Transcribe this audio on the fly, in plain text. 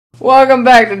Welcome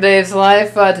back to Dave's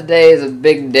Life. Today is a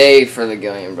big day for the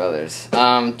Gillian Brothers.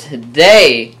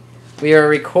 Today we are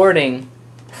recording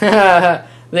the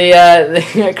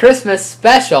Christmas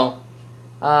special,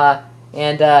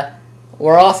 and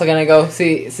we're also gonna go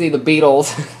see the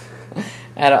Beatles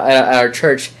at our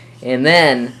church, and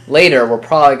then later we're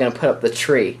probably gonna put up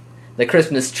the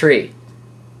Christmas tree.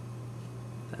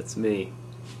 That's me.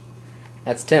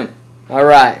 That's Tim. All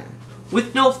right.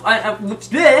 With no,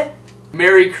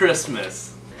 Merry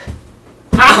Christmas.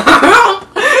 That's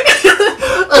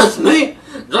me.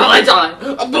 Jolly Jolly.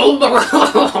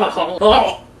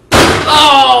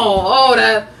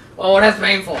 Oh, that's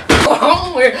painful.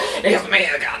 It's me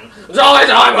again. Jolly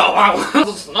Jolly.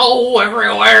 The snow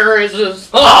everywhere is just.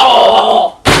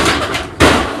 Oh.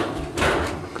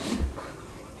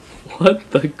 What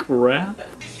the crap?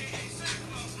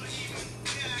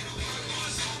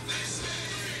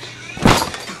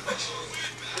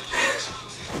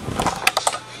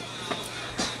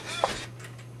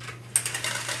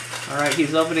 Alright,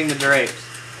 he's opening the drapes.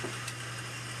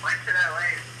 When should I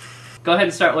wave? Go ahead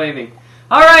and start waving.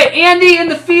 Alright, Andy in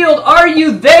the field, are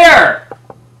you there?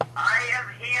 I am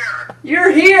here.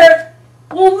 You're here?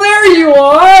 Well, there you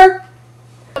are!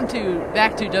 Welcome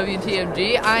back to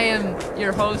WTMG. I am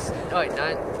your host. Oh, wait,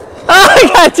 not. Oh, I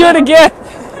gotta do it again!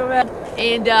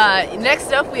 And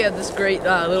next up, we have this great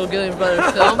little Gillian Brothers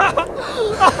film.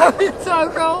 It's so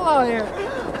cold out here.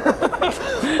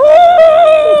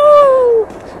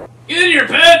 Get in here,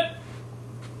 pet!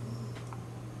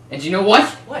 And you know what?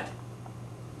 What?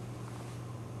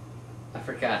 I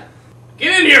forgot.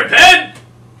 Get in here, pet!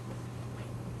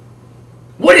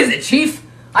 What is it, Chief?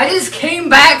 I just came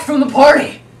back from the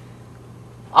party.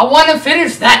 I want to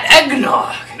finish that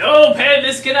eggnog. No, pet,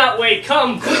 this cannot wait.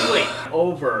 Come quickly.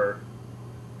 Over.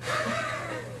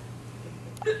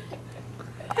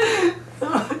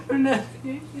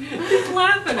 He's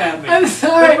laughing at me. I'm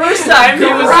sorry. The first time he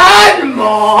was.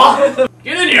 Grandma!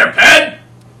 Get in here, pet!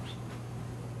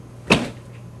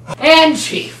 And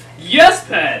Chief, Yes,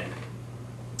 pet!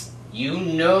 you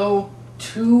know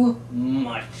too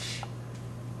much.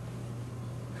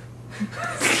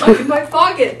 Look in my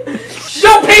pocket.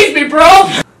 Don't pace me, bro!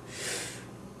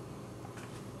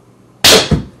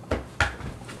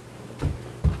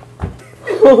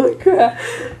 Holy crap.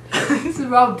 This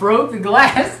about broke the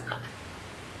glass.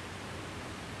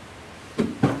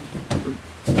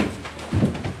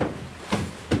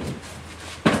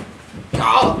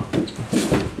 Oh.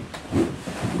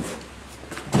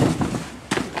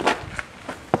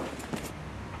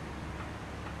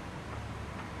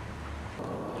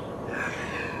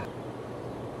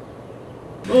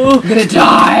 I'm gonna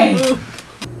die.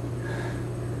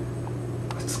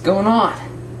 What's going on?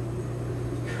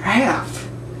 Crap.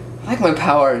 I like my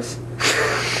powers.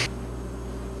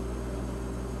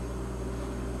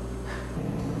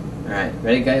 Alright,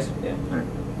 ready guys? Yeah. Alright.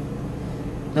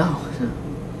 No.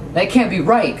 That can't be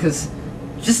right, because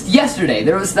just yesterday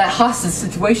there was that hostage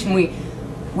situation, we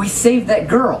saved that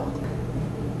girl.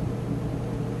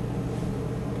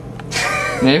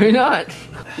 Maybe not.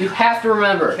 You have to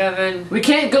remember, Kevin. we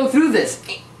can't go through this,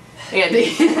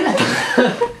 Andy.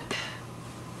 I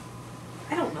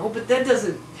don't know, but that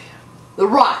doesn't... The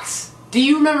rocks. Do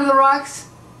you remember the rocks?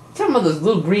 You talking about those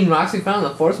little green rocks we found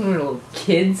in the forest when we were little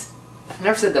kids? I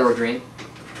never said they were green.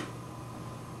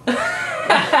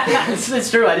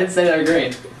 It's true, I didn't say they were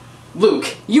green.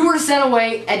 Luke, you were sent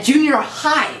away at junior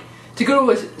high to go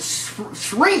to a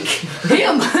shrink.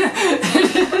 Him.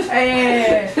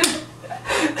 Hey.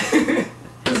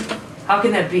 How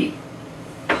can that be?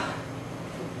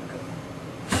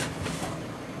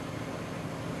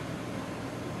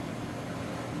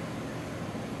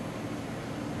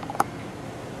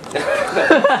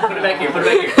 Put it back here, put it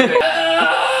back here. Put it back.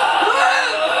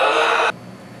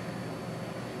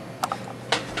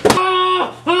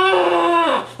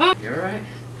 You alright?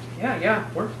 Yeah,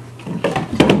 we're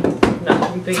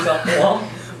knocking things off the wall.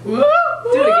 Woo!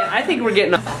 Do it again. I think we're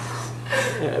getting.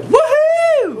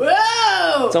 Woohoo!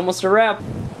 Whoa! It's almost a wrap.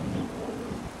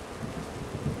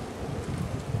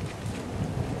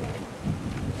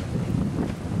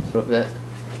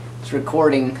 It's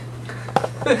recording.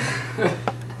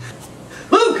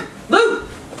 Luke! Luke!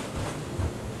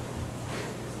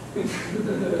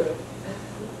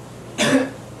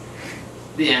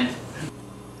 The end.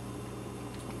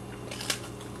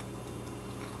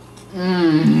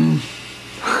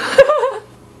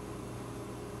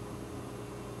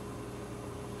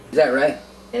 Is that right?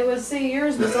 It was, see,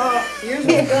 yours was gone.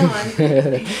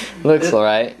 Looks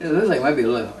alright. It looks like it might be a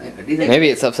little. Do you think? Maybe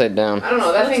it's upside down. I don't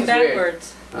know, that thing's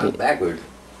backwards. Backward.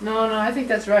 No, I think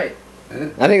that's right.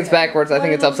 I think it's backwards. I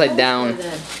think it's upside down.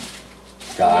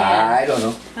 I don't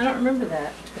know. I don't remember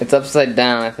that. It's upside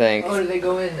down, I think. Oh, do they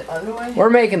go in the other way? We're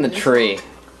making the tree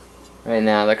right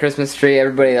now. The Christmas tree.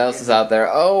 Everybody else is out there.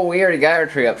 Oh, we already got our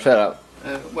tree up. Shut up.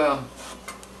 Well,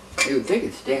 you would think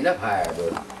it'd stand up higher,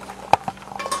 but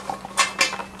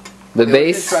The Okay,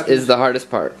 base what's the is the hardest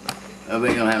part.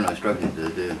 we don't have no instructions to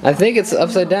do. I think it's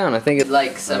upside down. I think it's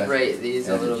Like separate these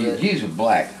a little bit. These are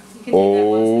black. You can do that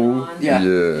once they're on. Yeah.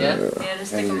 yeah. Yeah. Yeah,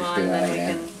 just stick them on, and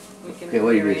then we can Okay,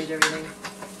 what do you rearrange do? everything.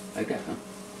 Like that, huh?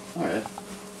 Alright.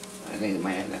 I think it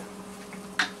might have that.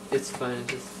 It's fine.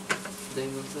 Just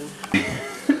dangles there.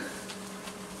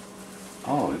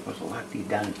 Oh, you're supposed to lock these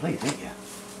down in place, ain't you?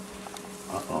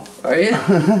 Uh-oh. Are you?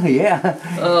 Yeah.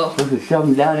 Oh. Supposed to shove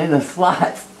them down in the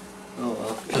slots. Oh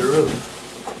well. True.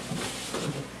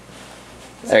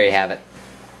 There you have it.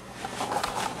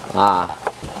 Ah.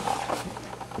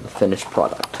 The finished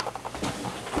product.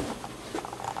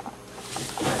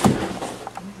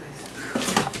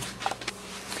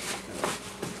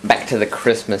 Back to the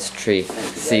Christmas tree.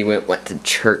 See, we went to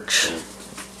church.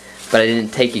 But I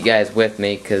didn't take you guys with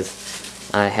me because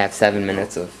I have 7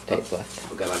 minutes of tape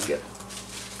left. Okay, let's get.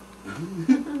 We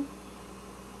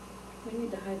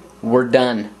need to hide the We're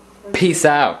done. Peace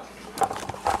out.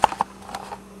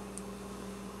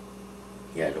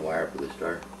 You had to wire for the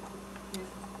start.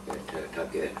 Yeah, to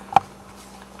tuck it.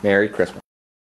 Merry Christmas.